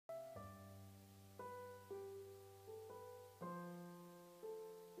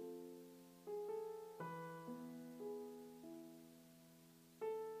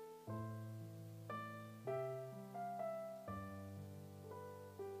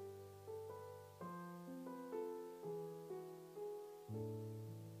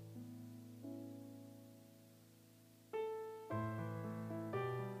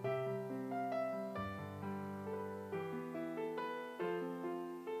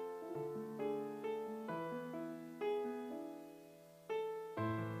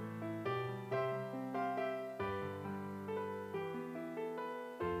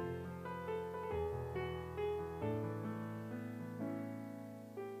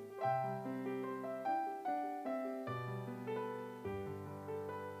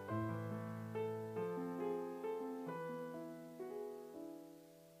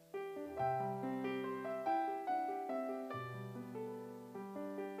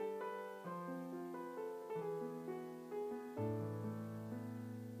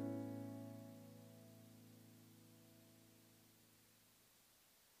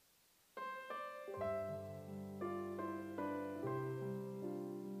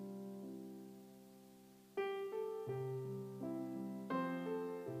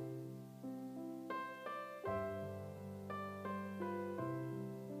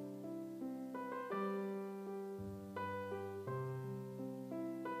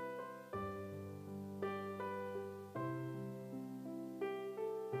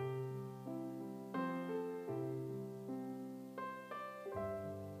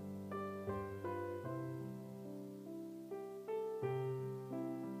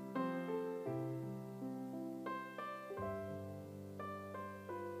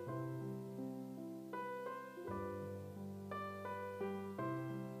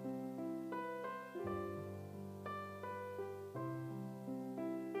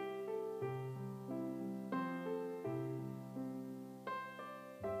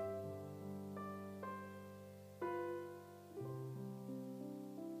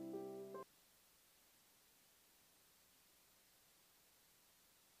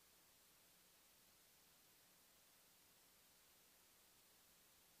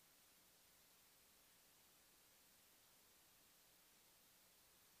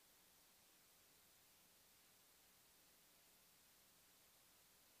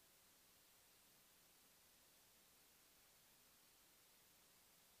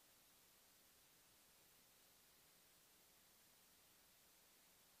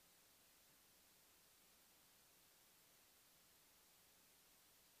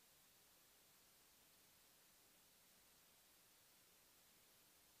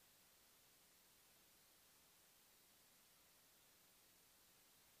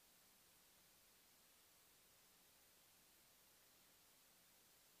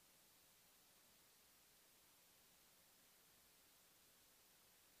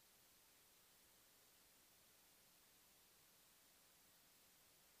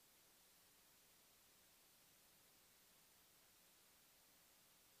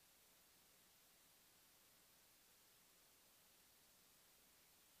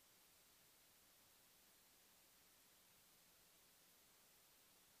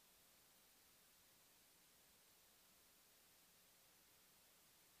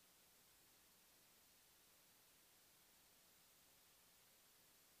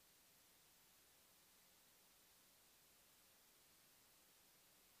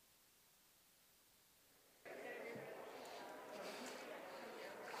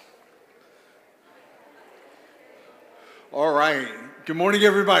All right. Good morning,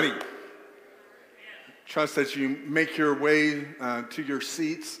 everybody. Trust that you make your way to your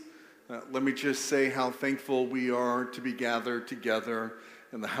seats. Let me just say how thankful we are to be gathered together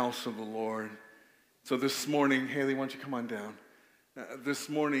in the house of the Lord. So this morning, Haley, why don't you come on down? This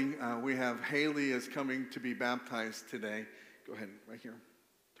morning, we have Haley is coming to be baptized today. Go ahead, right here.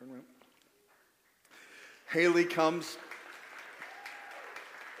 Turn around. Haley comes.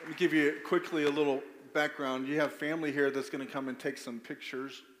 Let me give you quickly a little background. You have family here that's going to come and take some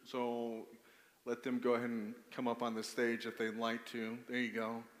pictures, so let them go ahead and come up on the stage if they'd like to. There you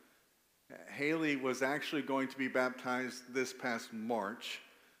go. Haley was actually going to be baptized this past March.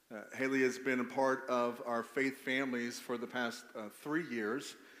 Haley has been a part of our faith families for the past 3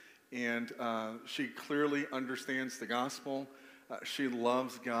 years, and she clearly understands the gospel. She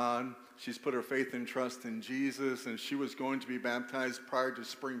loves God. She's put her faith and trust in Jesus, and she was going to be baptized prior to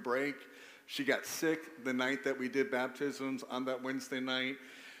spring break. She got sick the night that we did baptisms on that Wednesday night.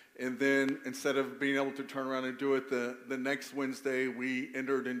 And then instead of being able to turn around and do it the next Wednesday, we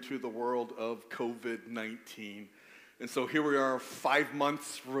entered into the world of COVID-19. And so here we are 5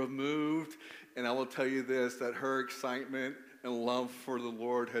 months removed. And I will tell you this, that her excitement and love for the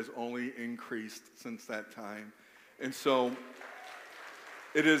Lord has only increased since that time. And so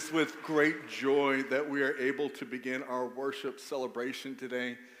it is with great joy that we are able to begin our worship celebration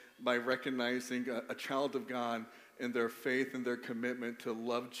today by recognizing a child of God and their faith and their commitment to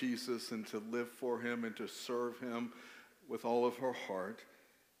love Jesus and to live for him and to serve him with all of her heart.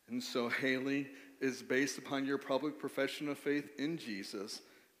 And so Haley is based upon your public profession of faith in Jesus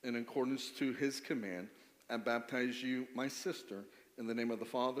in accordance to his command. I baptize you, my sister, in the name of the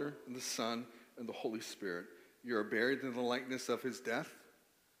Father and the Son and the Holy Spirit. You are buried in the likeness of his death.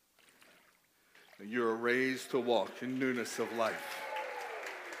 And you are raised to walk in newness of life.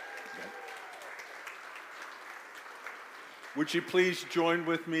 Would you please join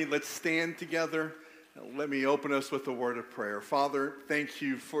with me? Let's stand together. Let me open us with a word of prayer. Father, thank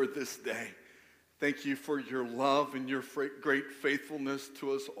you for this day. Thank you for your love and your great faithfulness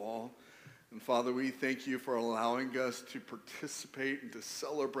to us all. And Father, we thank you for allowing us to participate and to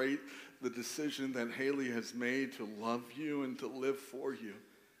celebrate the decision that Haley has made to love you and to live for you.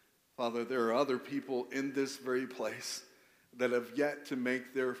 Father, there are other people in this very place that have yet to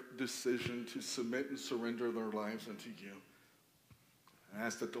make their decision to submit and surrender their lives unto you. I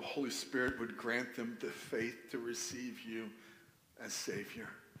ask that the Holy Spirit would grant them the faith to receive you as Savior.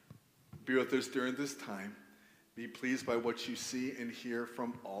 Be with us during this time. Be pleased by what you see and hear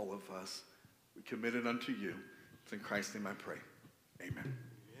from all of us. We commit it unto you. It's in Christ's name I pray. Amen.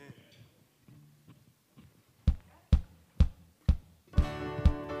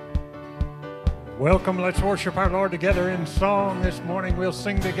 Welcome. Let's worship our Lord together in song this morning. We'll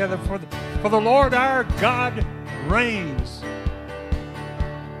sing together for the Lord our God reigns.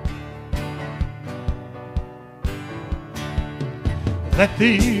 Let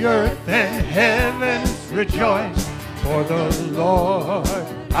the earth and heavens rejoice, for the Lord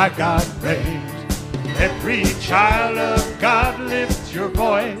our God reigns. Every child of God lift your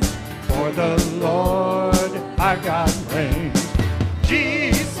voice, for the Lord our God reigns.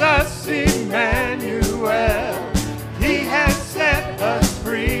 Jesus Emmanuel, he has set us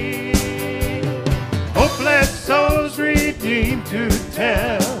free. Hopeless souls redeemed to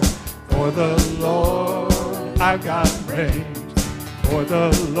tell, for the Lord our God reigns. For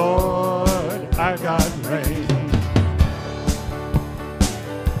the Lord our God reigns.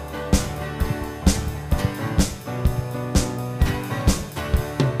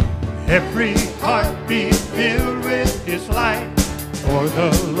 Every heart be filled with his light, for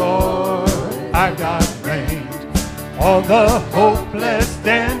the Lord our God reigns. All the hopeless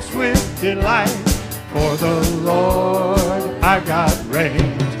dance with delight, for the Lord our God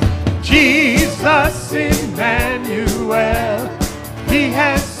reigns. Jesus Emmanuel, he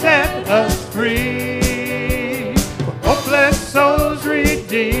has set us free. Hopeless souls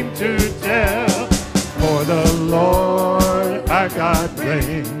redeemed to tell, for the Lord our God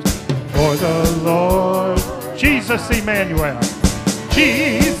reigns. For the Lord, Jesus Emmanuel,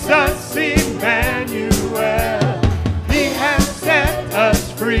 Jesus Emmanuel, he has set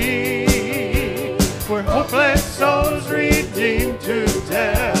us free. We're hopeless souls redeemed to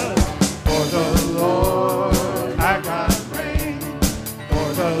tell, for the Lord our God reigns.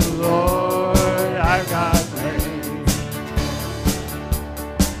 For the Lord our God reigns.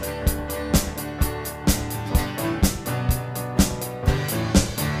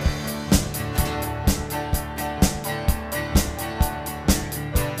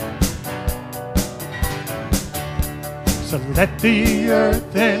 So let the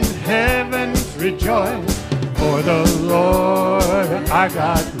earth and heavens rejoice, for the Lord our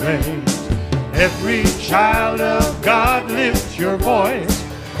God reigns. Every child of God lift your voice,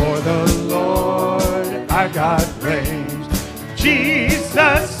 for the Lord our God reigns.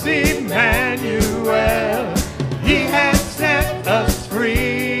 Jesus Emmanuel, he has set us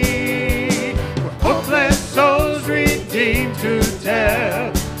free. We're hopeless souls redeemed to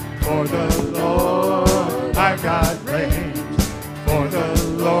tell, for the Lord our God reigns. For the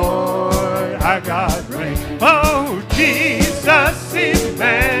Lord our God reigns. Oh, Jesus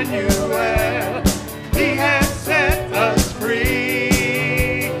Emmanuel, he has set us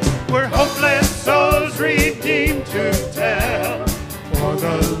free. We're hopeless souls redeemed to tell, for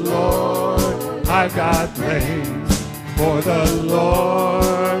the Lord our God reigns. For the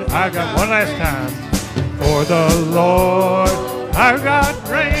Lord our God. One last time. For the Lord our God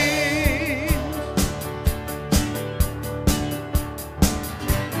reigns.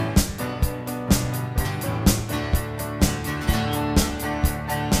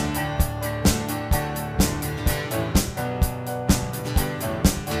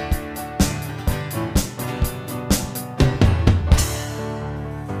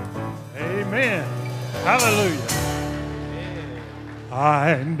 Hallelujah.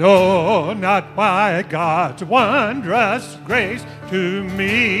 I know not by God's wondrous grace to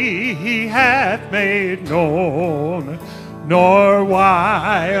me he hath made known, nor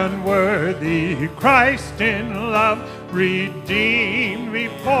why unworthy Christ in love redeemed me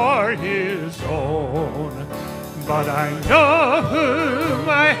for his own. But I know whom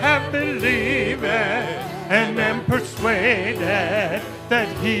I have believed and am persuaded that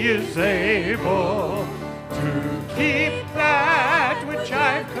he is able to keep that which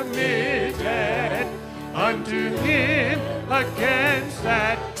I've committed unto him against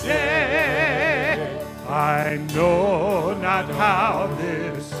that day. I know not how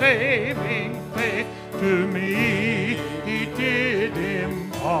this saving faith to me he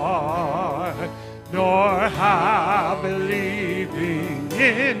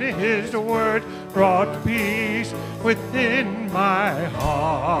in his word brought peace within my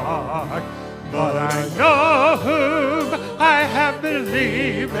heart. But I know whom I have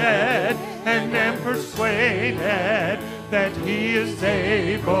believed and am persuaded that he is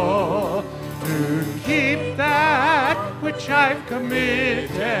able to keep that which I've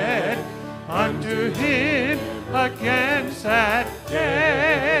committed unto him against that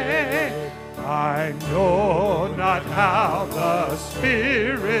day. I know not how the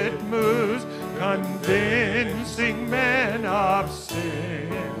Spirit moves, convincing men of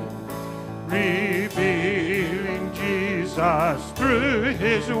sin, revealing Jesus through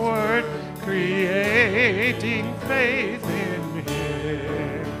his word, creating faith in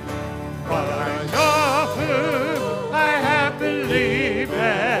him. But I know whom I have believed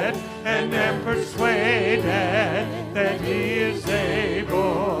and am persuaded that he is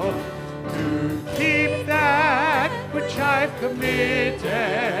able to keep that which I've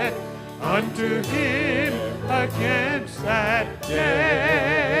committed unto him against that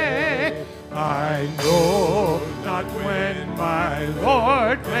day. I know not when my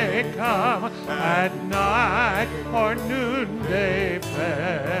Lord may come, at night or noonday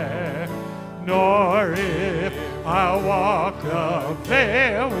fair, nor if I'll walk the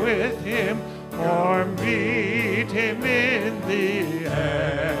vale with him or meet him in the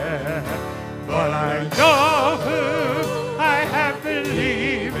air. But I know whom I have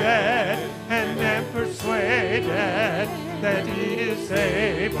believed and am persuaded that he is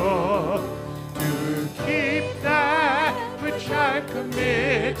able to keep that which I've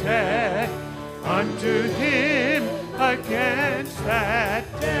committed unto him against that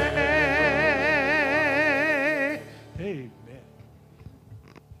day. Amen.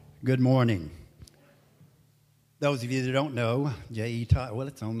 Good morning. Those of you that don't know, J.E. Todd, well,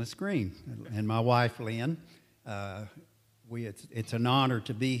 it's on the screen, and my wife, Lynn. It's an honor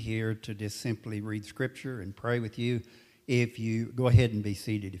to be here to just simply read Scripture and pray with you. If you go ahead and be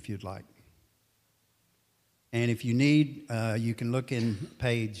seated if you'd like. And if you need, you can look in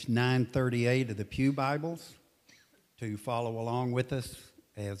page 938 of the Pew Bibles to follow along with us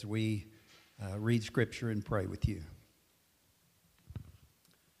as we read Scripture and pray with you.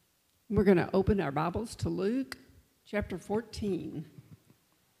 We're going to open our Bibles to Luke chapter 14,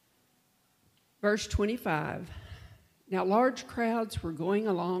 verse 25. Now large crowds were going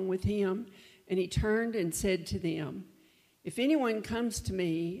along with him, and he turned and said to them, "If anyone comes to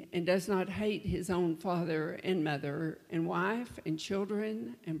me and does not hate his own father and mother and wife and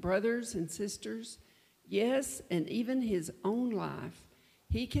children and brothers and sisters, yes, and even his own life,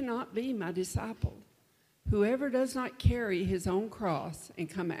 he cannot be my disciple. Whoever does not carry his own cross and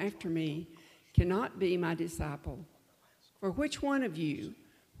come after me cannot be my disciple. For which one of you,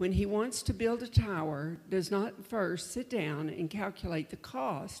 when he wants to build a tower, does not first sit down and calculate the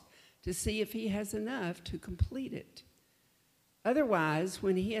cost to see if he has enough to complete it? Otherwise,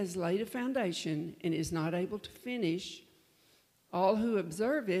 when he has laid a foundation and is not able to finish, all who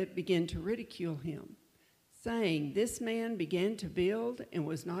observe it begin to ridicule him, saying, 'This man began to build and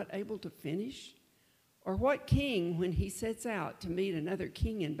was not able to finish?' Or what king, when he sets out to meet another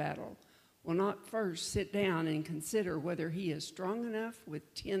king in battle, will not first sit down and consider whether he is strong enough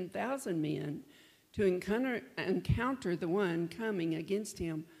with 10,000 men to encounter the one coming against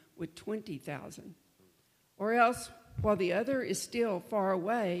him with 20,000? Or else, while the other is still far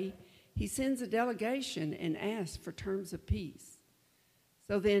away, he sends a delegation and asks for terms of peace.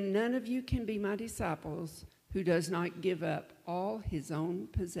 So then none of you can be my disciples who does not give up all his own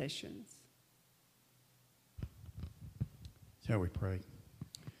possessions." Shall we pray?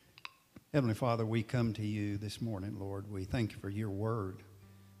 Heavenly Father, we come to you this morning, Lord. We thank you for your word.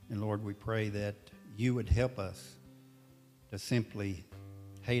 And Lord, we pray that you would help us to simply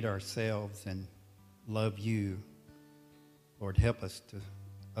hate ourselves and love you. Lord, help us to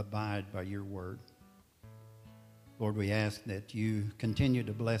abide by your word. Lord, we ask that you continue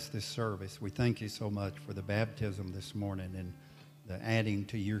to bless this service. We thank you so much for the baptism this morning and the adding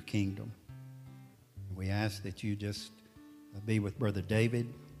to your kingdom. We ask that you just be with Brother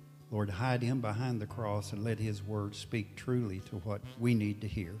David. Lord, hide him behind the cross and let his word speak truly to what we need to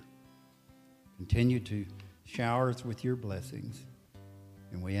hear. Continue to shower us with your blessings.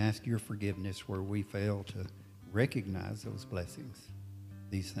 And we ask your forgiveness where we fail to recognize those blessings.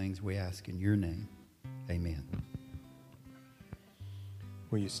 These things we ask in your name. Amen.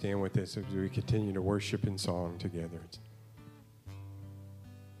 Will you stand with us as we continue to worship in song together?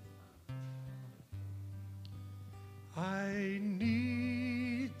 I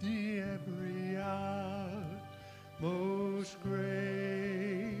need thee every hour, most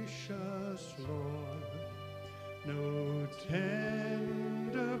gracious Lord. No tender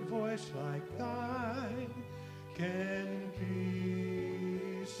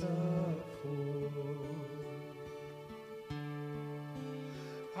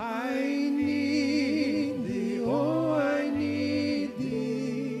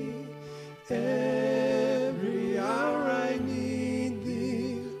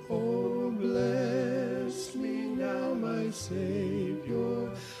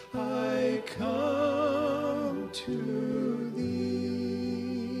to thee.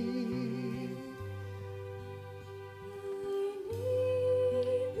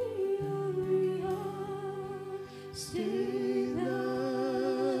 Stay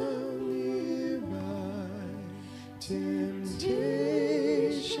thou nearby. Temptations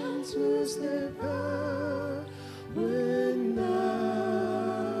lose their power when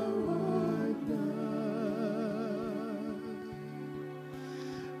thou art nigh.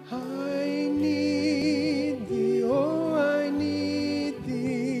 I need thee, oh, I need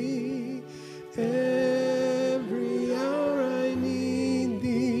thee. Every hour I need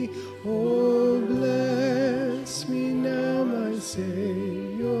thee. Oh, bless me now, my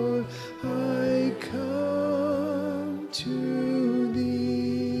Savior. I come to thee.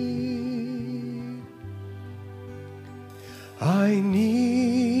 I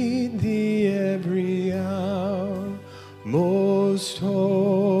need thee every hour, most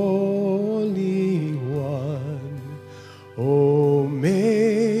holy one. Oh,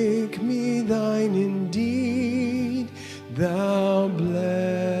 make me thine indeed, thou blessed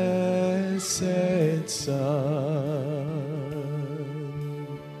Son.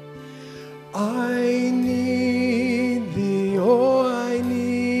 I need thee, oh, I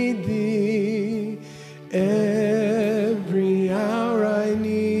need thee. Every hour I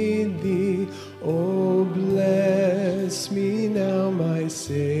need thee. Oh, bless me now, my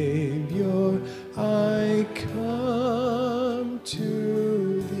Savior. I come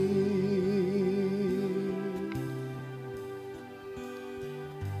to thee.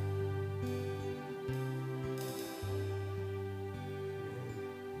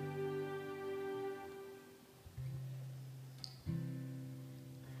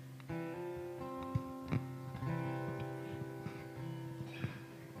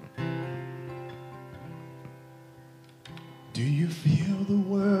 Do you feel the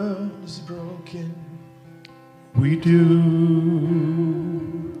world is broken? We do.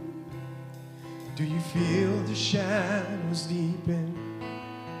 Do you feel the shadows deepen?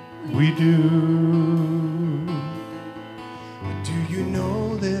 We do. Do you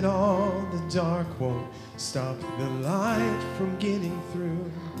know that all the dark won't stop the light from getting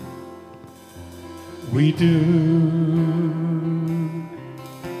through? We do.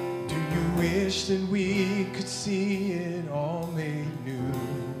 Do you wish that we could see it all made new?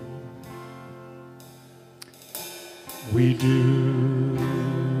 We do.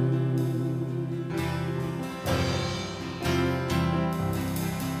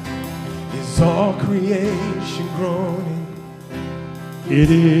 Is all creation groaning? It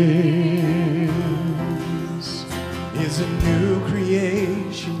is. Is a new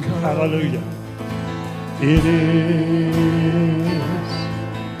creation coming? Hallelujah. It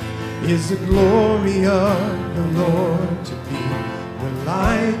is the glory of the Lord to be the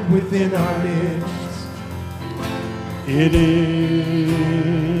light within our midst. It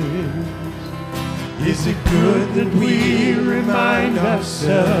is it good that we remind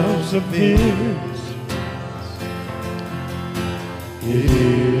ourselves of this? It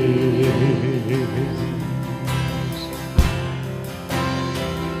is.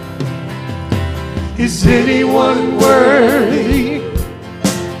 Is anyone worthy?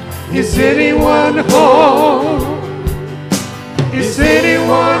 Is anyone whole? Is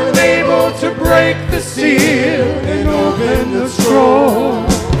anyone able to break the seal and open the scroll?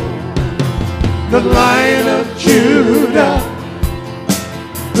 The Lion of Judah,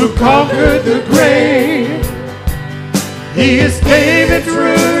 who conquered the grave. He is David's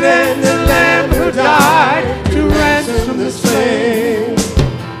root and the Lamb who died to ransom the slave.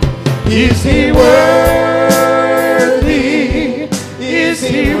 Is he worthy? Is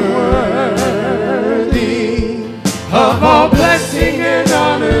he worthy of all blessing and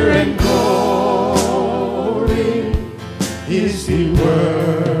honor and glory? Is he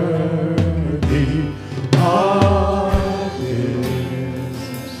worthy of this?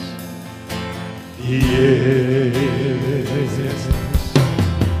 He is.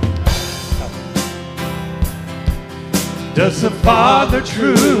 Does the Father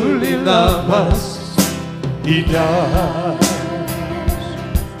truly love us? He does.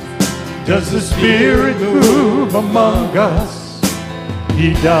 Does the Spirit move among us?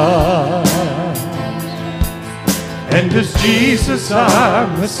 He does. And does Jesus, our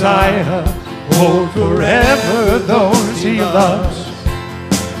Messiah, hold forever those he loves?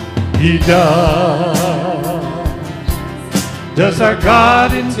 He does. Does our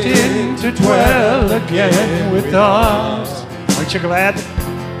God intend to dwell again with us? Aren't you glad?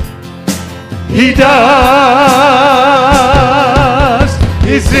 He does.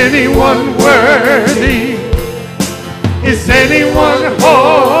 Is anyone worthy? Is anyone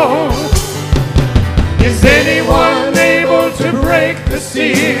whole? Is anyone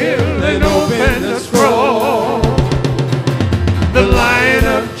seal and open the scroll. The Lion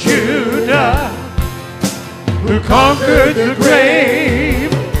of Judah, who conquered the grave.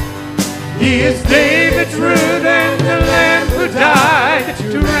 He is David's root and the Lamb who died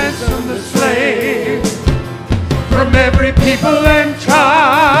to ransom the slave. From every people and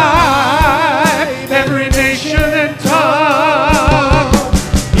tribe, every nation and tongue,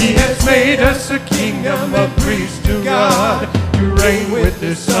 He has made us a kingdom of priests to God, to reign with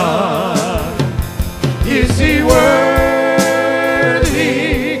the Son. Is He worthy?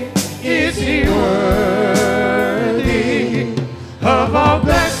 Is He worthy of all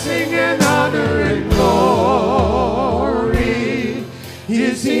blessing and honor and glory?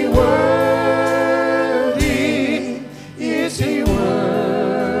 Is He worthy? Is He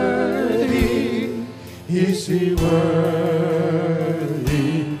worthy? Is He worthy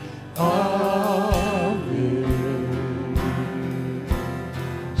of it?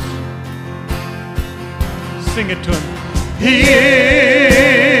 Sing it to Him. He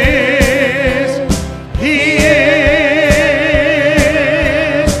is. He is.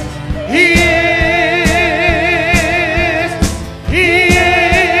 He is. He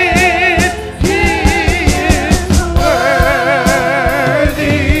is. He is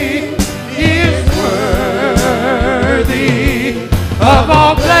worthy. He is worthy of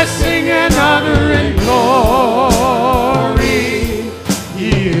all blessing and honor and glory.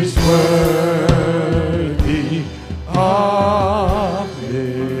 He is worthy of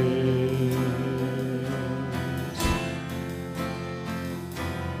it.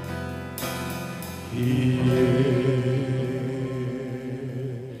 He is.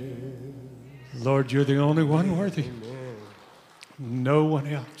 Lord, You're the only one worthy. No one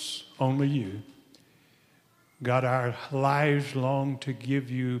else, only You. God, our lives long to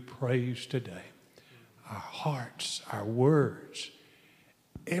give You praise today. Our hearts, our words,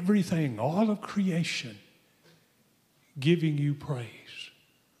 everything, all of creation, giving You praise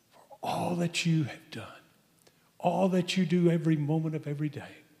for all that You have done, all that You do every moment of every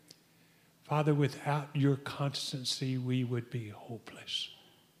day. Father, without Your constancy, we would be hopeless.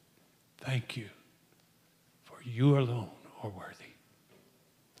 Thank You, for You alone are worthy.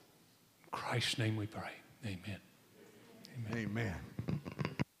 In Christ's name we pray. Amen. Amen.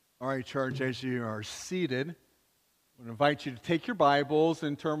 All right, church, as you are seated, I want to invite you to take your Bibles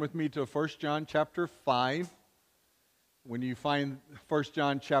and turn with me to 1 John chapter 5. When you find 1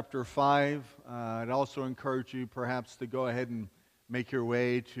 John chapter 5, I'd also encourage you perhaps to go ahead and make your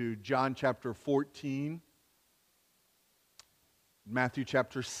way to John chapter 14, Matthew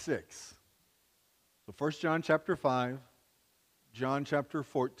chapter 6. So 1 John chapter 5, John chapter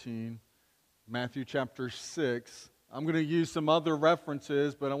 14, Matthew chapter 6. I'm going to use some other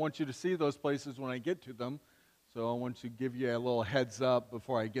references, but I want you to see those places when I get to them. So I want to give you a little heads up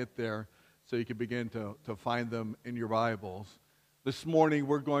before I get there so you can begin to find them in your Bibles. This morning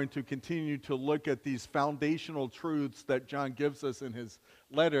we're going to continue to look at these foundational truths that John gives us in his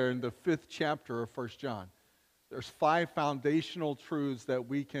letter in the 5th chapter of 1 John. There's 5 foundational truths that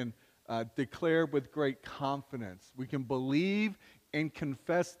we can declare with great confidence. We can believe and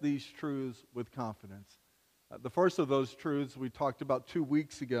confess these truths with confidence. The first of those truths we talked about 2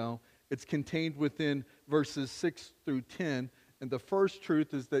 weeks ago. It's contained within verses 6 through 10. And the first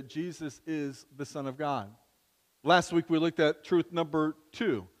truth is that Jesus is the Son of God. Last week we looked at truth number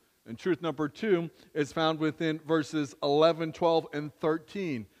 2. And truth number 2 is found within verses 11, 12, and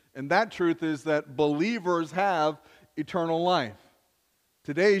 13. And that truth is that believers have eternal life.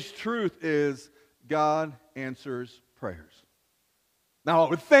 Today's truth is God answers prayers. Now, I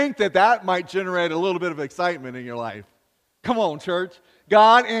would think that might generate a little bit of excitement in your life. Come on, church.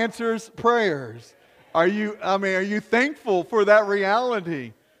 God answers prayers. Are you thankful for that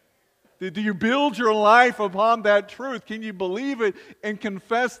reality? Do you build your life upon that truth? Can you believe it and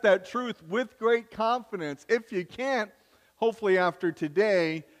confess that truth with great confidence? If you can't, hopefully after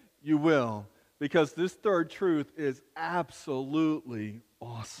today, you will. Because this third truth is absolutely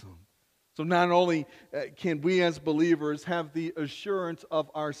awesome. So not only can we as believers have the assurance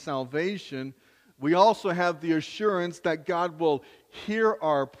of our salvation, we also have the assurance that God will hear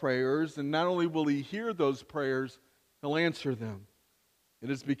our prayers, and not only will He hear those prayers, He'll answer them. It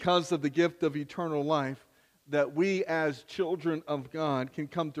is because of the gift of eternal life that we as children of God can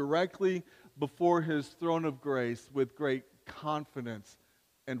come directly before His throne of grace with great confidence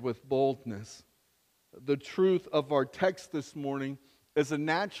and with boldness. The truth of our text this morning is a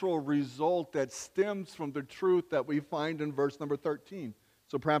natural result that stems from the truth that we find in verse number 13.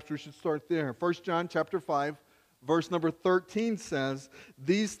 So perhaps we should start there. 1 John chapter 5, verse number 13 says,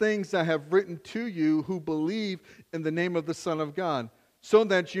 "These things I have written to you who believe in the name of the Son of God, so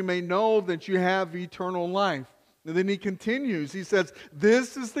that you may know that you have eternal life. And then he continues. He says,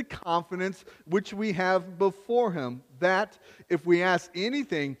 this is the confidence which we have before him, that if we ask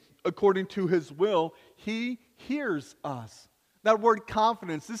anything according to his will, he hears us. That word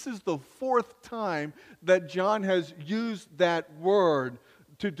confidence, this is the fourth time that John has used that word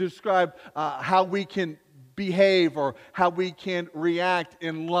to describe how we can behave or how we can react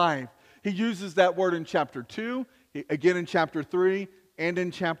in life. He uses that word in chapter 2, again in chapter 3, and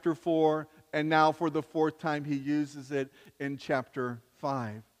in chapter 4, and now for the fourth time he uses it in chapter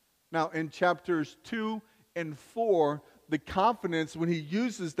 5. Now in chapters 2 and 4, the confidence, when he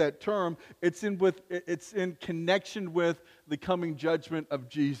uses that term, it's in connection with the coming judgment of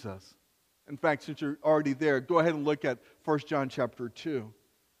Jesus. In fact, since you're already there, go ahead and look at 1 John chapter 2.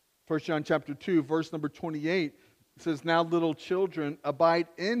 1 John chapter 2, verse number 28, says, now little children, abide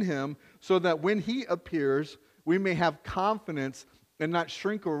in him, so that when he appears, we may have confidence and not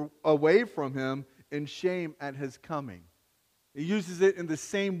shrink away from him in shame at his coming. He uses it in the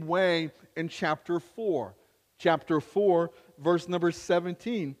same way in chapter 4. Chapter 4, verse number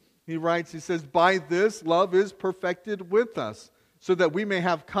 17, he writes, he says, by this love is perfected with us, so that we may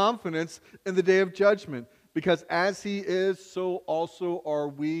have confidence in the day of judgment, because as he is, so also are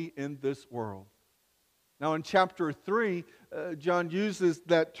we in this world. Now in chapter 3, John uses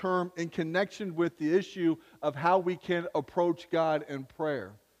that term in connection with the issue of how we can approach God in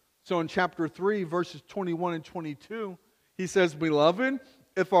prayer. So in chapter 3, verses 21 and 22, he says, beloved,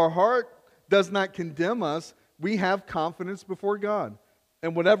 if our heart does not condemn us, we have confidence before God.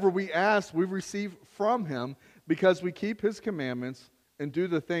 And whatever we ask, we receive from him, because we keep his commandments and do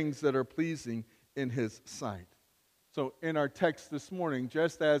the things that are pleasing in his sight. So in our text this morning,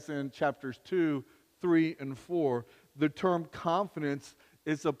 just as in chapters 2, 3, and 4, the term confidence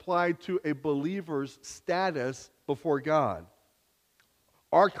is applied to a believer's status before God.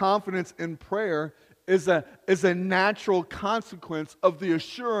 Our confidence in prayer is a natural consequence of the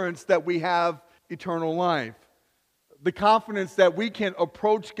assurance that we have eternal life. The confidence that we can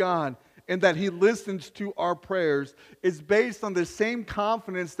approach God and that he listens to our prayers is based on the same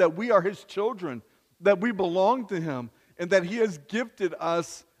confidence that we are his children, that we belong to him, and that he has gifted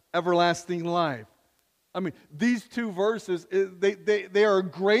us everlasting life. I mean, these two verses, they are a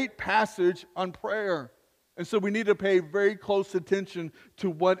great passage on prayer. And so we need to pay very close attention to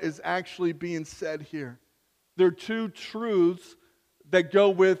what is actually being said here. There are two truths that go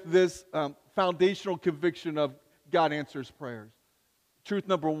with this foundational conviction of God answers prayers. Truth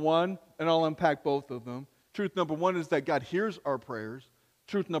number one, and I'll unpack both of them. Truth number one is that God hears our prayers.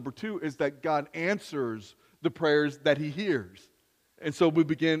 Truth number two is that God answers the prayers that he hears. And so we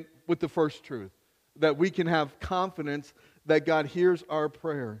begin with the first truth, that we can have confidence that God hears our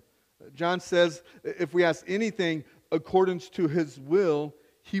prayer. John says, if we ask anything according to his will,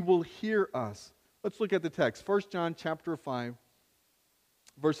 he will hear us. Let's look at the text. 1 John chapter 5,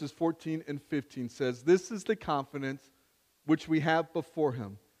 verses 14 and 15 says, this is the confidence which we have before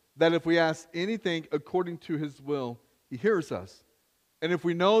him, that if we ask anything according to his will, he hears us. And if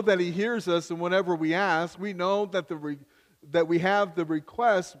we know that he hears us, and whenever we ask, we know that that we have the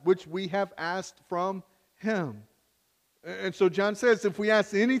request which we have asked from him. And so John says, if we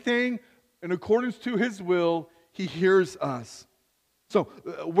ask anything in accordance to his will, he hears us. So,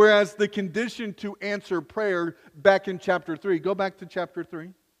 whereas the condition to answer prayer back in chapter 3, go back to chapter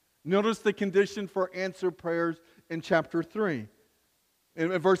 3. Notice the condition for answer prayers in chapter 3.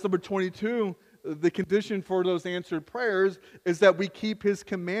 In verse number 22, the condition for those answered prayers is that we keep his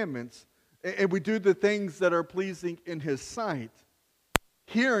commandments and we do the things that are pleasing in his sight.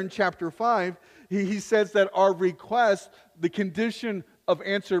 Here in chapter 5, he says that our request, the condition of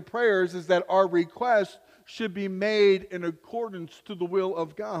answered prayers is that our request should be made in accordance to the will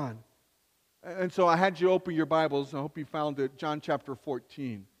of God. And so I had you open your Bibles. I hope you found it. John chapter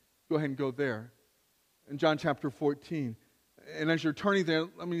 14. Go ahead and go there. In John chapter 14. And as you're turning there,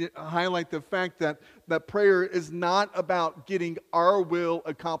 let me highlight the fact that prayer is not about getting our will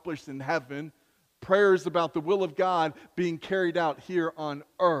accomplished in heaven. Prayer is about the will of God being carried out here on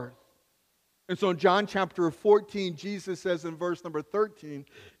earth. And so in John chapter 14, Jesus says in verse number 13,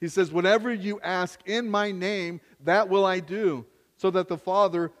 he says, whatever you ask in my name, that will I do, so that the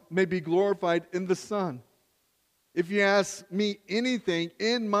Father may be glorified in the Son. If you ask me anything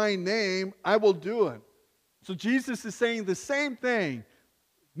in my name, I will do it. So Jesus is saying the same thing.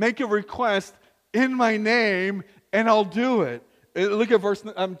 Make a request in my name, and I'll do it. Look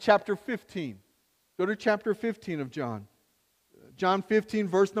at chapter 15. Go to chapter 15 of John. John 15,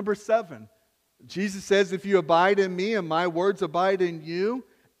 verse number 7. Jesus says, if you abide in me and my words abide in you,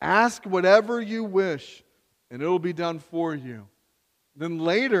 ask whatever you wish, and it will be done for you. Then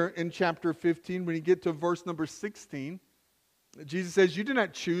later in chapter 15, when you get to verse number 16, Jesus says, "You did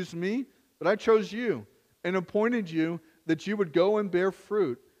not choose me, but I chose you and appointed you that you would go and bear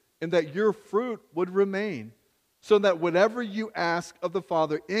fruit, and that your fruit would remain, so that whatever you ask of the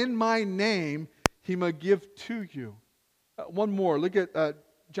Father in my name, he may give to you." One more. Look at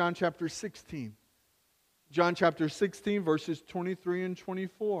John chapter 16. John chapter 16, verses 23 and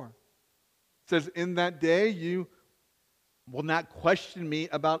 24. It says, "In that day you will not question me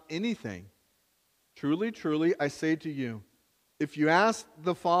about anything. Truly, truly, I say to you, if you ask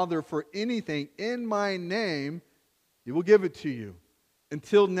the Father for anything in my name, he will give it to you.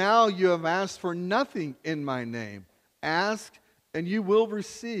 Until now you have asked for nothing in my name. Ask, and you will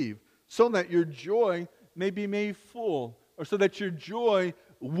receive, so that your joy may be made full," or so that your joy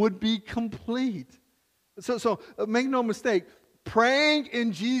would be complete. So make no mistake, praying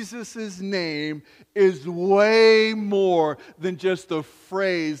in Jesus' name is way more than just a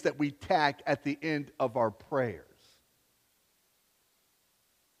phrase that we tack at the end of our prayers.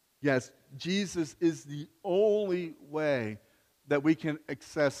 Yes, Jesus is the only way that we can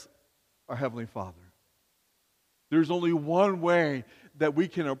access our Heavenly Father. There's only one way that we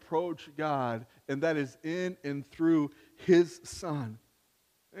can approach God, and that is in and through His Son.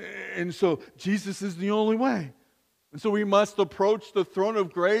 And so Jesus is the only way. And so we must approach the throne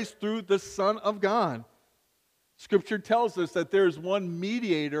of grace through the Son of God. Scripture tells us that there is one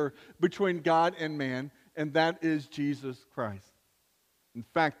mediator between God and man, and that is Jesus Christ. In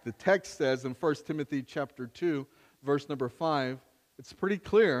fact, the text says in 1 Timothy chapter 2, verse number 5, it's pretty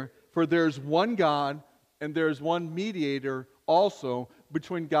clear, "For there's one God and there's one mediator also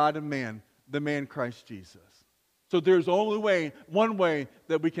between God and man, the man Christ Jesus." So there's only one way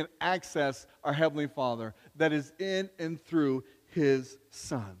that we can access our Heavenly Father, that is in and through His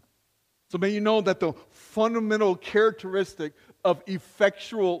Son. So may you know that the fundamental characteristic of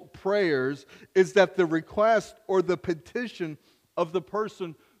effectual prayers is that the request or the petition of the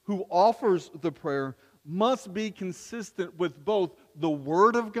person who offers the prayer must be consistent with both the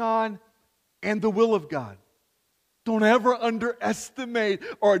Word of God and the will of God. Don't ever underestimate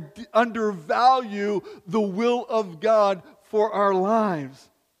or undervalue the will of God for our lives.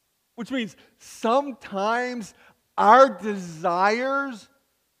 Which means sometimes our desires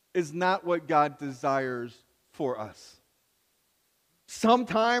is not what God desires for us.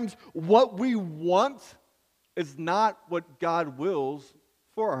 Sometimes what we want is not what God wills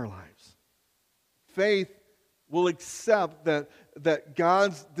for our lives. Faith will accept that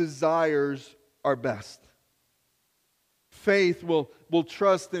God's desires are best. Faith will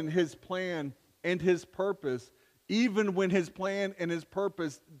trust in His plan and His purpose, even when His plan and His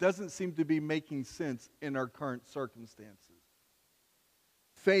purpose doesn't seem to be making sense in our current circumstances.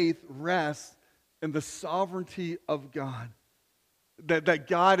 Faith rests in the sovereignty of God. That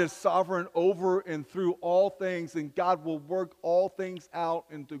God is sovereign over and through all things, and God will work all things out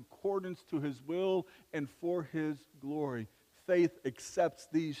in accordance to His will and for His glory. Faith accepts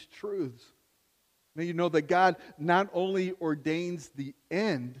these truths. Now you know that God not only ordains the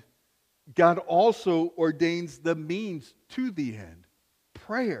end, God also ordains the means to the end.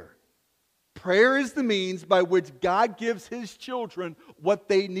 Prayer. Prayer is the means by which God gives His children what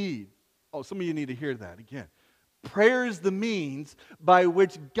they need. Oh, some of you need to hear that again. Prayer is the means by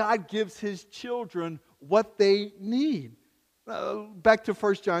which God gives His children what they need. Back to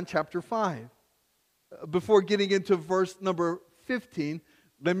 1 John chapter 5. Before getting into verse number 15,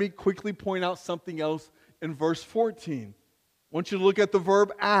 let me quickly point out something else in verse 14. I want you to look at the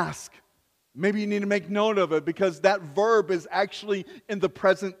verb ask. Maybe you need to make note of it because that verb is actually in the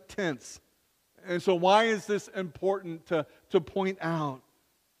present tense. And so why is this important to point out?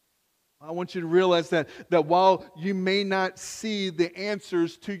 I want you to realize that while you may not see the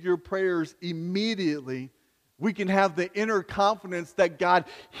answers to your prayers immediately, we can have the inner confidence that God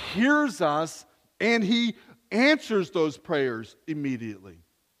hears us and He answers those prayers immediately.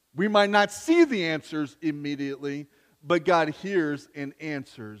 We might not see the answers immediately, but God hears and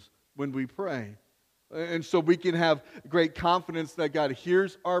answers when we pray. And so we can have great confidence that God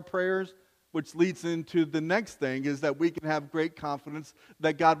hears our prayers, which leads into the next thing, is that we can have great confidence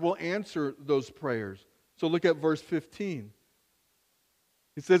that God will answer those prayers. So look at verse 15.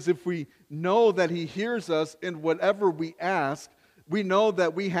 It says, if we know that He hears us in whatever we ask, we know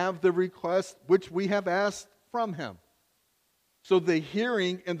that we have the request which we have asked from Him. So the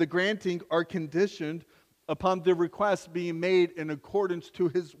hearing and the granting are conditioned upon the request being made in accordance to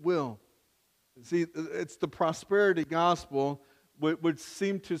His will. See, it's the prosperity gospel would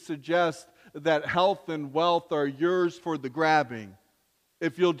seem to suggest that health and wealth are yours for the grabbing.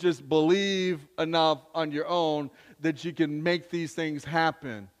 if you'll just believe enough on your own that you can make these things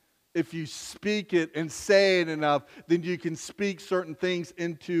happen. If you speak it and say it enough, then you can speak certain things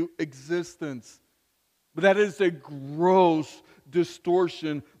into existence. But that is a gross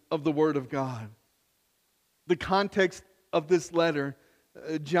distortion of the Word of God. The context of this letter,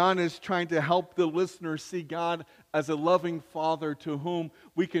 John is trying to help the listener see God as a loving Father to whom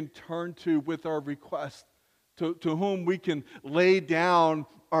we can turn to with our requests, to whom we can lay down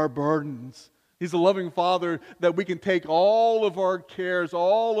our burdens. He's a loving Father that we can take all of our cares,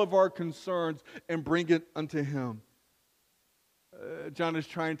 all of our concerns, and bring it unto Him. John is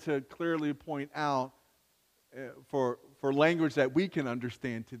trying to clearly point out, for language that we can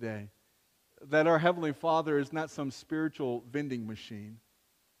understand today, that our Heavenly Father is not some spiritual vending machine.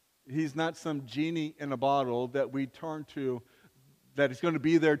 He's not some genie in a bottle that we turn to, that is going to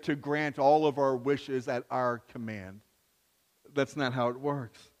be there to grant all of our wishes at our command. That's not how it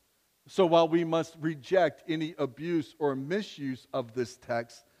works. So while we must reject any abuse or misuse of this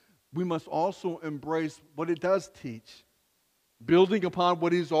text, we must also embrace what it does teach, building upon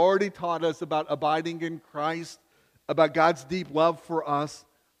what He's already taught us about abiding in Christ, about God's deep love for us.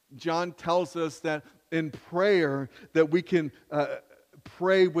 John tells us that in prayer that we can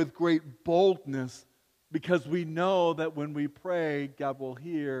pray with great boldness, because we know that when we pray, God will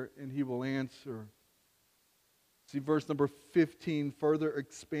hear and He will answer. See, verse number 15 further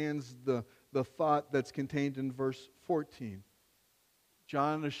expands the thought that's contained in verse 14.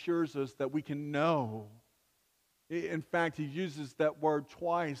 John assures us that we can know. In fact, he uses that word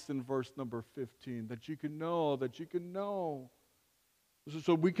twice in verse number 15, that you can know, that you can know.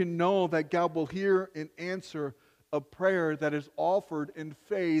 So we can know that God will hear and answer a prayer that is offered in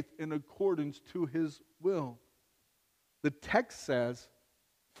faith in accordance to His will. The text says,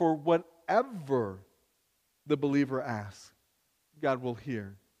 for whatever the believer asks, God will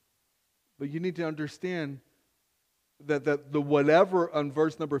hear. But you need to understand that the whatever on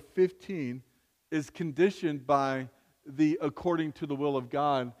verse number 15 is conditioned by the according to the will of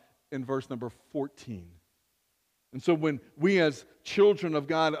God in verse number 14. And so when we as children of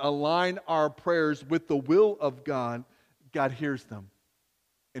God align our prayers with the will of God, God hears them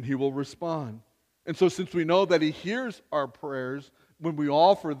and He will respond. And so since we know that He hears our prayers when we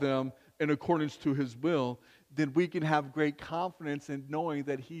offer them in accordance to His will, then we can have great confidence in knowing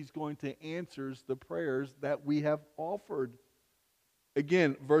that He's going to answer the prayers that we have offered.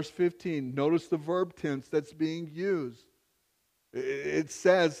 Again, verse 15, notice the verb tense that's being used. It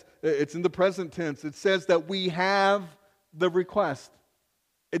says, it's in the present tense, it says that we have the request.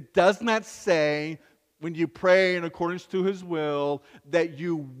 It does not say, when you pray in accordance to His will, that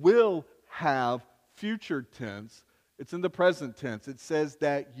you will have future tense. It's in the present tense. It says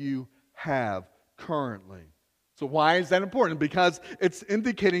that you have currently. So why is that important? Because it's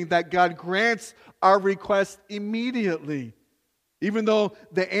indicating that God grants our request immediately. Even though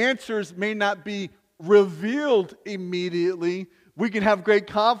the answers may not be revealed immediately, we can have great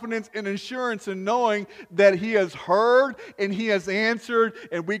confidence and assurance in knowing that He has heard and He has answered,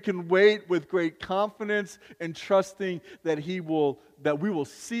 and we can wait with great confidence and trusting that we will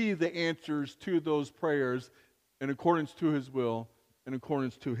see the answers to those prayers in accordance to His will, in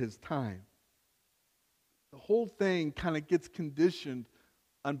accordance to His time. The whole thing kind of gets conditioned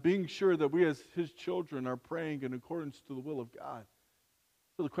on being sure that we as His children are praying in accordance to the will of God.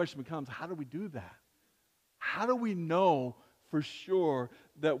 So the question becomes, how do we do that? How do we know for sure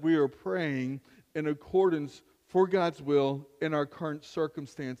that we are praying in accordance for God's will in our current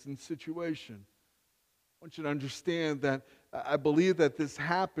circumstance and situation? I want you to understand that I believe that this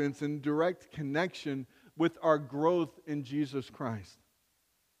happens in direct connection with our growth in Jesus Christ.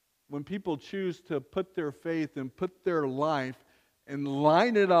 When people choose to put their faith and put their life and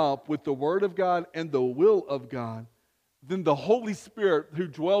line it up with the Word of God and the will of God, then the Holy Spirit who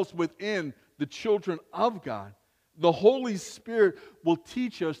dwells within the children of God, the Holy Spirit will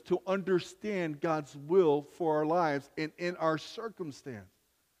teach us to understand God's will for our lives and in our circumstance.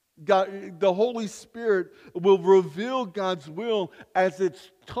 The Holy Spirit will reveal God's will as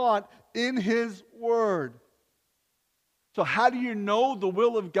it's taught in His Word. So how do you know the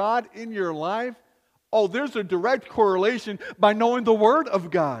will of God in your life? Oh, there's a direct correlation by knowing the Word of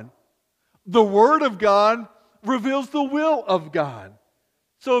God. The Word of God reveals the will of God.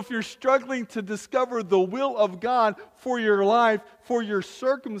 So if you're struggling to discover the will of God for your life, for your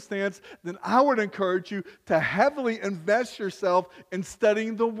circumstance, then I would encourage you to heavily invest yourself in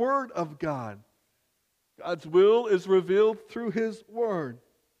studying the Word of God. God's will is revealed through His Word.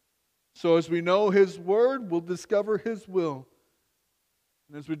 So as we know His Word, we'll discover His will.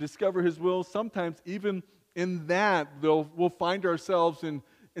 And as we discover His will, sometimes even in that, we'll find ourselves in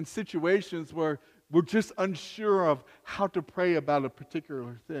situations where we're just unsure of how to pray about a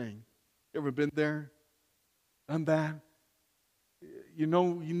particular thing. You ever been there? Done that? You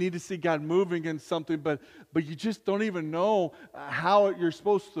know you need to see God moving in something, but you just don't even know how you're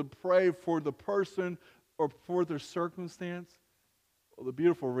supposed to pray for the person or for their circumstance. Well, the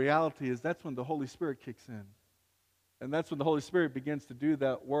beautiful reality is that's when the Holy Spirit kicks in. And that's when the Holy Spirit begins to do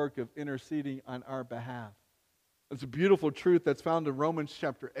that work of interceding on our behalf. It's a beautiful truth that's found in Romans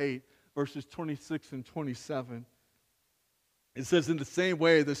chapter 8, verses 26 and 27. It says, in the same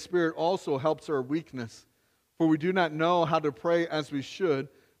way, the Spirit also helps our weakness. For we do not know how to pray as we should,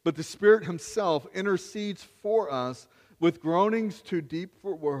 but the Spirit Himself intercedes for us with groanings too deep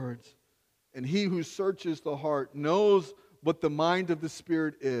for words. And He who searches the heart knows what the mind of the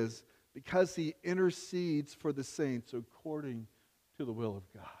Spirit is, because He intercedes for the saints according to the will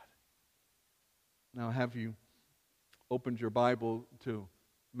of God. Now, have you opened your Bible to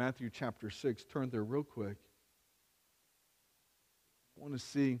Matthew chapter 6? Turn there real quick. I want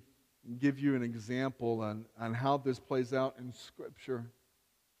to give you an example on how this plays out in Scripture.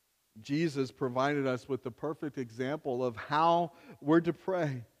 Jesus provided us with the perfect example of how we're to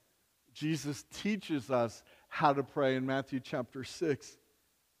pray. Jesus teaches us how to pray in Matthew chapter 6.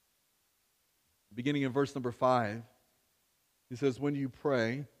 Beginning in verse number 5, He says, when you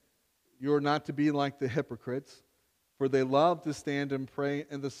pray, you are not to be like the hypocrites, for they love to stand and pray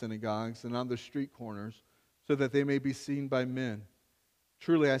in the synagogues and on the street corners, so that they may be seen by men.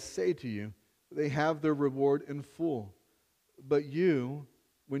 Truly I say to you, they have their reward in full. But you,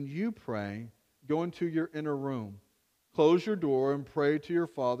 when you pray, go into your inner room, close your door and pray to your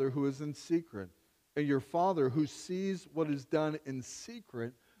Father who is in secret. And your Father who sees what is done in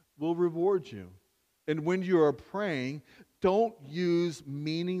secret will reward you. And when you are praying, don't use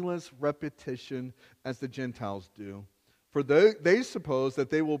meaningless repetition as the Gentiles do, for they suppose that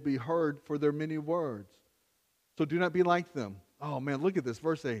they will be heard for their many words. So do not be like them. Oh man, look at this,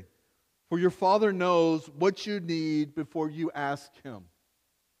 verse 8. For your Father knows what you need before you ask Him.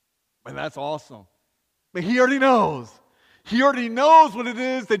 Man, that's awesome. But He already knows. He already knows what it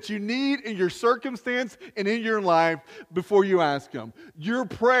is that you need in your circumstance and in your life before you ask Him. Your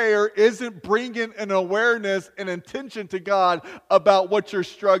prayer isn't bringing an awareness and intention to God about what you're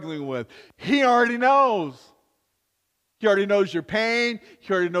struggling with. He already knows. He already knows your pain.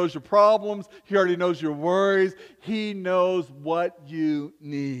 He already knows your problems. He already knows your worries. He knows what you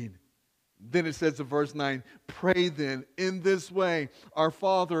need. Then it says in verse 9, pray then in this way, our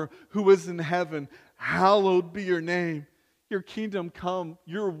Father who is in heaven, hallowed be your name. Your kingdom come,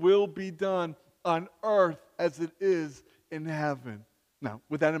 your will be done on earth as it is in heaven. Now,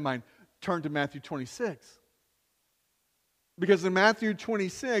 with that in mind, turn to Matthew 26. Because in Matthew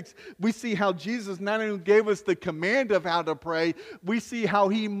 26, we see how Jesus not only gave us the command of how to pray, we see how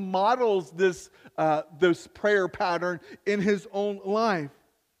He models this prayer pattern in His own life.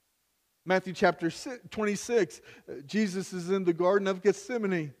 Matthew chapter 26, Jesus is in the Garden of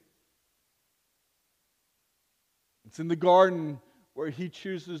Gethsemane. It's in the garden where He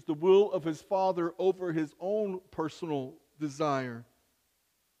chooses the will of His Father over His own personal desire.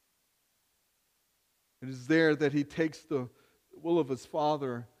 It is there that He takes the will of His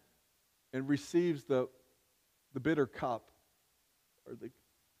Father and receives the bitter cup, or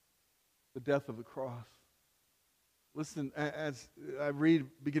the death of the cross. Listen, as I read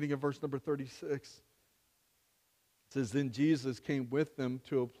beginning of verse number 36, it says, then Jesus came with them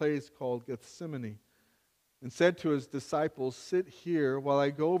to a place called Gethsemane, and said to His disciples, sit here while I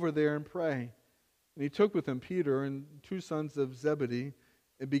go over there and pray. And He took with Him Peter and 2 sons of Zebedee,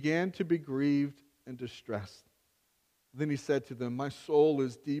 and began to be grieved and distressed. Then He said to them, my soul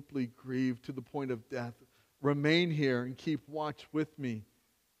is deeply grieved to the point of death. Remain here and keep watch with me.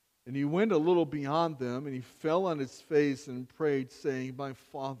 And He went a little beyond them, and He fell on His face and prayed, saying, my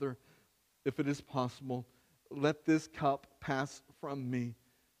Father, if it is possible, let this cup pass from me.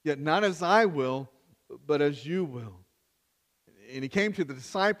 Yet not as I will, but as you will. And He came to the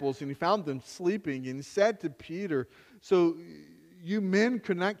disciples, and He found them sleeping, and He said to Peter, so you men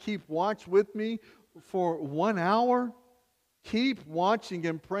could not keep watch with me for 1 hour? Keep watching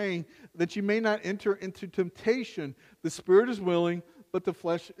and praying that you may not enter into temptation. The spirit is willing, but the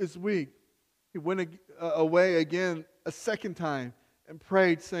flesh is weak. He went away again a second time and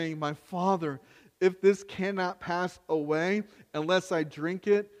prayed, saying, my Father, if this cannot pass away unless I drink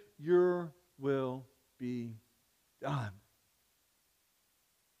it, your will be done.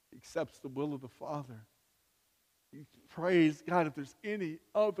 He accepts the will of the Father. He prays, God, if there's any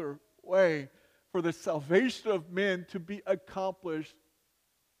other way for the salvation of men to be accomplished,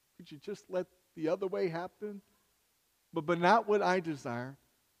 could you just let the other way happen. But not what I desire,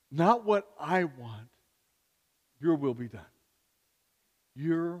 not what I want. Your will be done.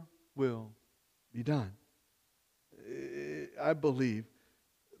 Your will be done. I believe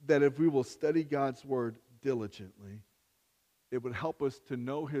that if we will study God's Word diligently, it would help us to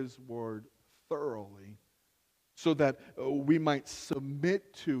know His Word thoroughly so that we might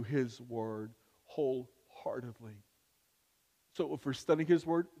submit to His Word wholeheartedly. So if we're studying His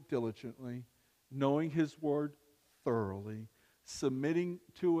Word diligently, knowing His Word thoroughly, submitting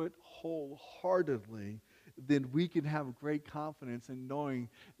to it wholeheartedly, then we can have great confidence in knowing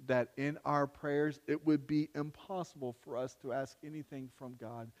that in our prayers it would be impossible for us to ask anything from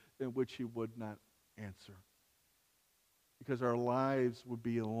God in which He would not answer. Because our lives would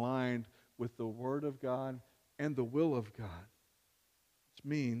be aligned with the Word of God and the will of God. Which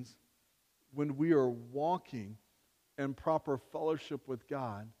means when we are walking in proper fellowship with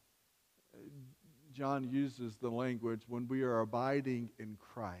God, John uses the language when we are abiding in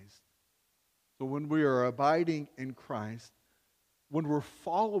Christ. So when we are abiding in Christ, when we're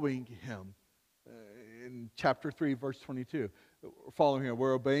following Him, in chapter 3, verse 22, we're following Him,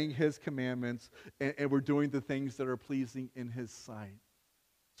 we're obeying His commandments, and we're doing the things that are pleasing in His sight.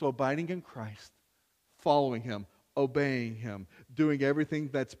 So abiding in Christ, following Him, obeying Him, doing everything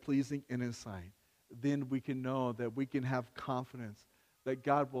that's pleasing in His sight, then we can know that we can have confidence that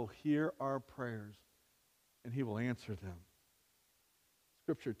God will hear our prayers and He will answer them.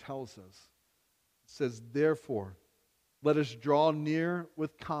 Scripture tells us, it says, therefore, let us draw near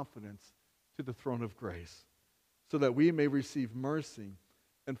with confidence to the throne of grace, so that we may receive mercy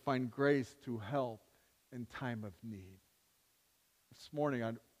and find grace to help in time of need. This morning,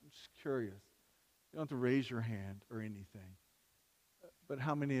 I'm just curious. You don't have to raise your hand or anything, but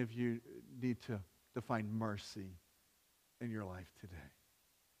how many of you need to find mercy in your life today?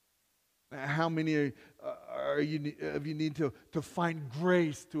 How many of you need to find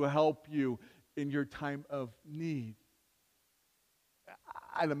grace to help you in your time of need?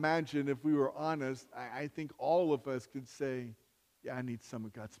 I'd imagine if we were honest, I think all of us could say, yeah, I need some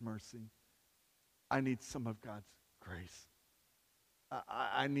of God's mercy. I need some of God's grace.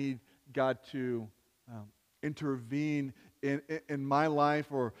 I need God to intervene in my life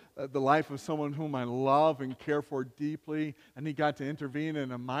or the life of someone whom I love and care for deeply. I need God to intervene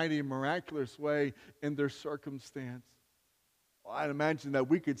in a mighty, miraculous way in their circumstance. Well, I'd imagine that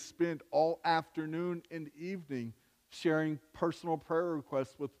we could spend all afternoon and evening sharing personal prayer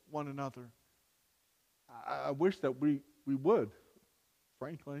requests with one another. I wish that we would,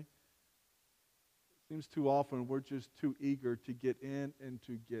 frankly. It seems too often we're just too eager to get in and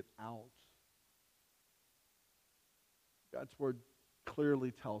to get out. God's Word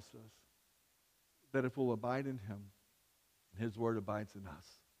clearly tells us that if we'll abide in Him, His Word abides in us.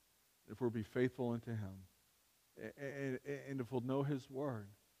 If we'll be faithful unto Him, and if we'll know His Word,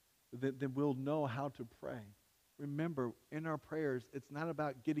 then we'll know how to pray. Remember, in our prayers, it's not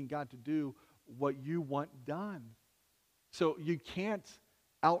about getting God to do what you want done. So you can't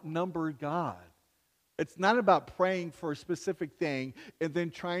outnumber God. It's not about praying for a specific thing and then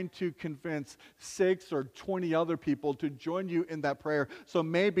trying to convince 6 or 20 other people to join you in that prayer. So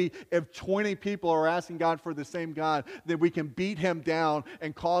maybe if 20 people are asking God for the same God, then we can beat Him down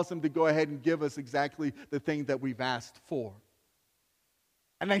and cause Him to go ahead and give us exactly the thing that we've asked for.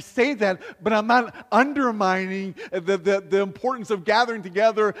 And I say that, but I'm not undermining the importance of gathering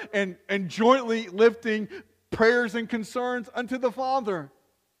together and jointly lifting prayers and concerns unto the Father.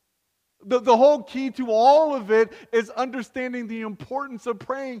 The whole key to all of it is understanding the importance of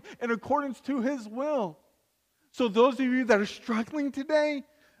praying in accordance to His will. So those of you that are struggling today,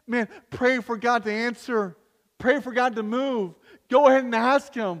 man, pray for God to answer. Pray for God to move. Go ahead and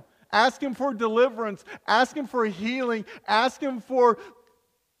ask Him. Ask Him for deliverance. Ask Him for healing. Ask Him for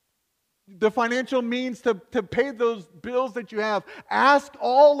the financial means to pay those bills that you have. Ask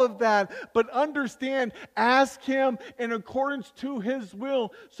all of that, but understand, ask Him in accordance to His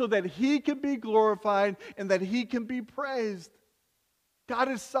will so that He can be glorified and that He can be praised. God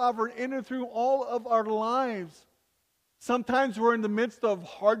is sovereign in and through all of our lives. Sometimes we're in the midst of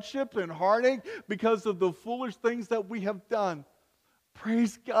hardship and heartache because of the foolish things that we have done.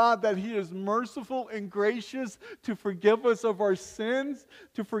 Praise God that He is merciful and gracious to forgive us of our sins,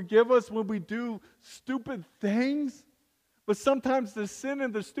 to forgive us when we do stupid things. But sometimes the sin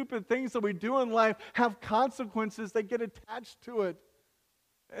and the stupid things that we do in life have consequences that get attached to it.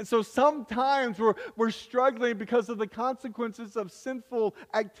 And so sometimes we're struggling because of the consequences of sinful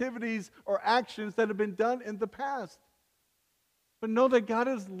activities or actions that have been done in the past. But know that God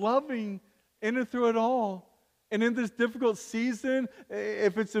is loving in and through it all. And in this difficult season,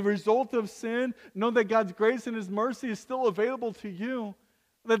 if it's a result of sin, know that God's grace and His mercy is still available to you.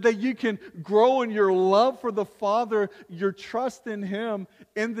 That you can grow in your love for the Father, your trust in Him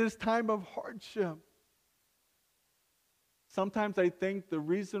in this time of hardship. Sometimes I think the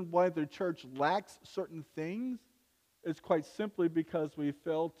reason why the church lacks certain things is quite simply because we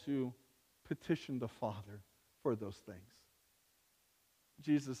fail to petition the Father for those things.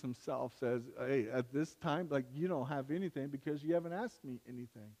 Jesus Himself says, hey, at this time, like, you don't have anything because you haven't asked me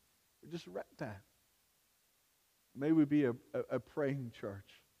anything. We just read that. May we be a praying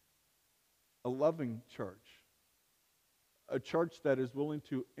church, a loving church, a church that is willing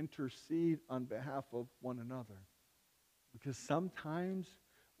to intercede on behalf of one another. Because sometimes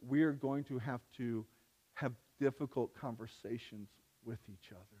we are going to have difficult conversations with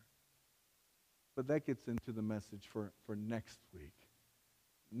each other. But that gets into the message for next week.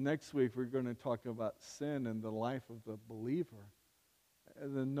 Next week, we're going to talk about sin in the life of the believer.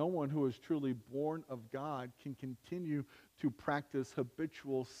 And then no one who is truly born of God can continue to practice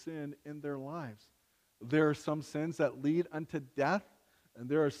habitual sin in their lives. There are some sins that lead unto death, and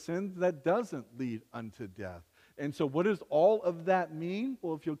there are sins that doesn't lead unto death. And so what does all of that mean?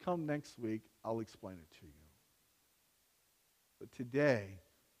 Well, if you'll come next week, I'll explain it to you. But today,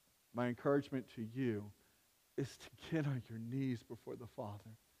 my encouragement to you is to get on your knees before the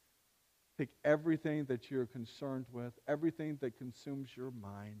Father. Take everything that you're concerned with, everything that consumes your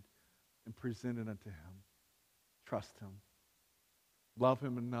mind, and present it unto Him. Trust Him. Love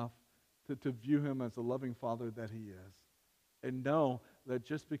Him enough to view Him as the loving Father that He is. And know that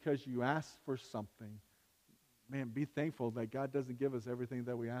just because you ask for something, man, be thankful that God doesn't give us everything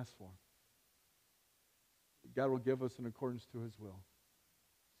that we ask for. God will give us in accordance to His will.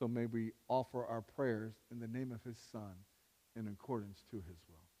 So may we offer our prayers in the name of His Son in accordance to His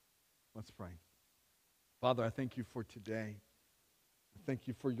will. Let's pray. Father, I thank You for today. I thank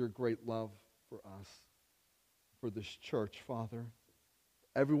You for Your great love for us, for this church, Father.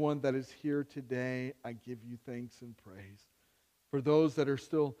 Everyone that is here today, I give You thanks and praise. For those that are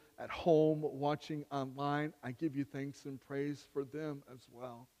still at home watching online, I give You thanks and praise for them as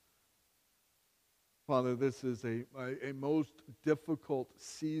well. Father, this is a most difficult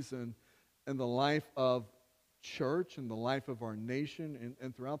season in the life of church, in the life of our nation,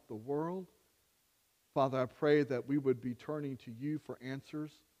 and throughout the world. Father, I pray that we would be turning to You for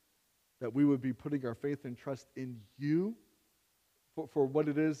answers, that we would be putting our faith and trust in You for what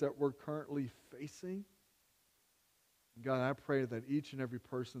it is that we're currently facing. God, I pray that each and every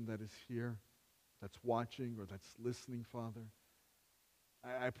person that is here, that's watching or that's listening, Father,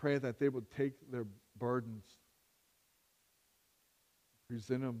 I pray that they would take their burdens,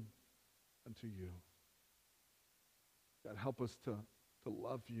 present them unto You. God, help us to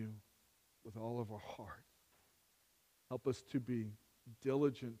love You with all of our heart. Help us to be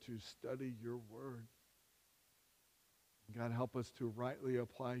diligent to study Your word. God, help us to rightly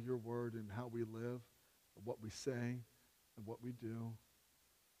apply Your word in how we live, and what we say, and what we do.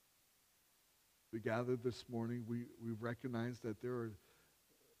 We gathered this morning, we recognize that there are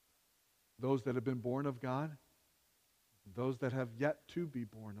those that have been born of God, those that have yet to be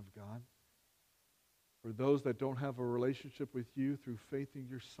born of God. For those that don't have a relationship with You through faith in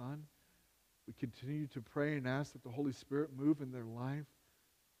Your Son, we continue to pray and ask that the Holy Spirit move in their life,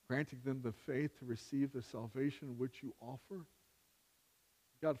 granting them the faith to receive the salvation which You offer.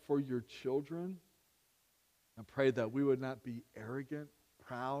 God, for Your children, I pray that we would not be arrogant,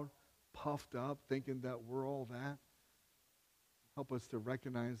 proud, puffed up, thinking that we're all that. Help us to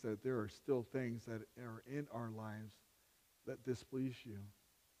recognize that there are still things that are in our lives that displease You.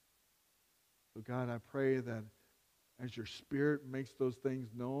 So God, I pray that as Your Spirit makes those things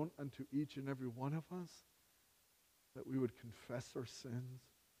known unto each and every one of us, that we would confess our sins,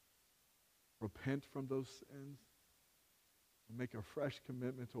 repent from those sins, and make a fresh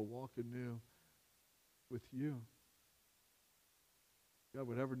commitment to walk anew with You. God,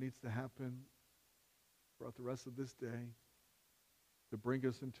 whatever needs to happen throughout the rest of this day to bring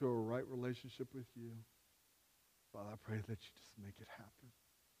us into a right relationship with You, Father, I pray that You just make it happen.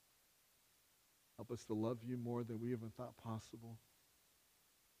 Help us to love You more than we even thought possible.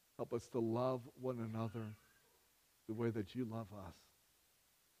 Help us to love one another the way that You love us.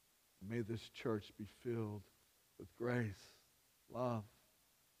 May this church be filled with grace, love,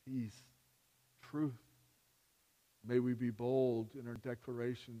 peace, truth. May we be bold in our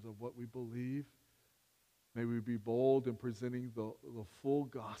declarations of what we believe. May we be bold in presenting the full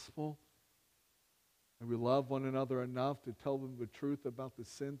gospel. May we love one another enough to tell them the truth about the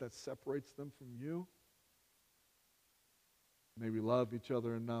sin that separates them from You. May we love each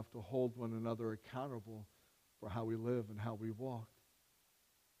other enough to hold one another accountable for how we live and how we walk.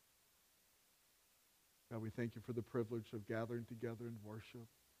 God, we thank you for the privilege of gathering together in worship.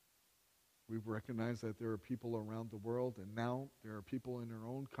 We recognize that there are people around the world, and now there are people in our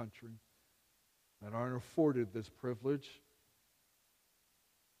own country that aren't afforded this privilege.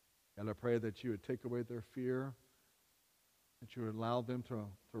 And I pray that you would take away their fear, that you would allow them to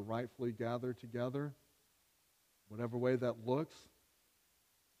rightfully gather together, whatever way that looks,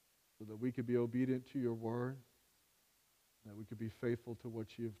 so that we could be obedient to your word, that we could be faithful to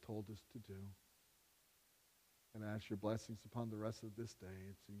what you have told us to do. And I ask your blessings upon the rest of this day.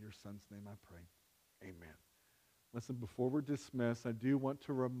 It's in your Son's name I pray. Amen. Listen, before we're dismissed, I do want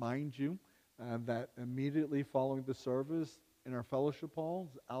to remind you that immediately following the service in our fellowship hall,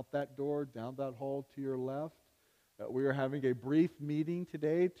 out that door, down that hall to your left, we are having a brief meeting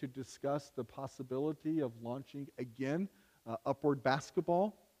today to discuss the possibility of launching again Upward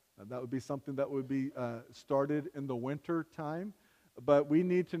Basketball. That would be something that would be started in the winter time. But we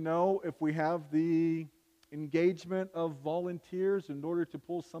need to know if we have the engagement of volunteers in order to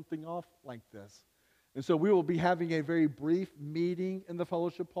pull something off like this. And so we will be having a very brief meeting in the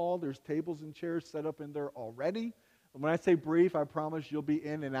fellowship hall. There's tables and chairs set up in there already. And when I say brief, I promise you'll be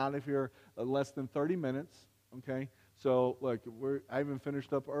in and out of here less than 30 minutes. Okay? So, look, I even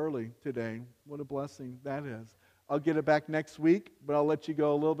finished up early today. What a blessing that is. I'll get it back next week, but I'll let you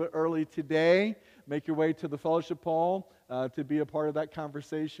go a little bit early today. Make your way to the fellowship hall to be a part of that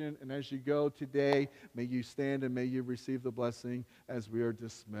conversation. And as you go today, may you stand and may you receive the blessing as we are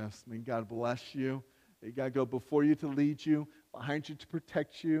dismissed. May God bless you. May God go before you to lead you, behind you to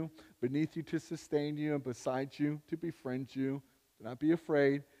protect you, beneath you to sustain you, and beside you to befriend you. Do not be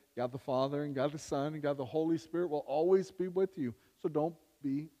afraid. God the Father and God the Son and God the Holy Spirit will always be with you. So don't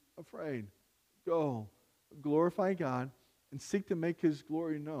be afraid. Go. Glorify God and seek to make His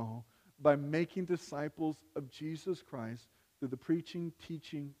glory known by making disciples of Jesus Christ through the preaching,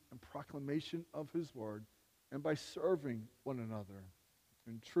 teaching, and proclamation of His word, and by serving one another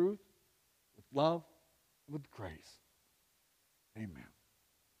in truth, with love, and with grace. Amen.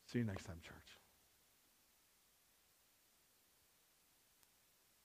 See you next time, church.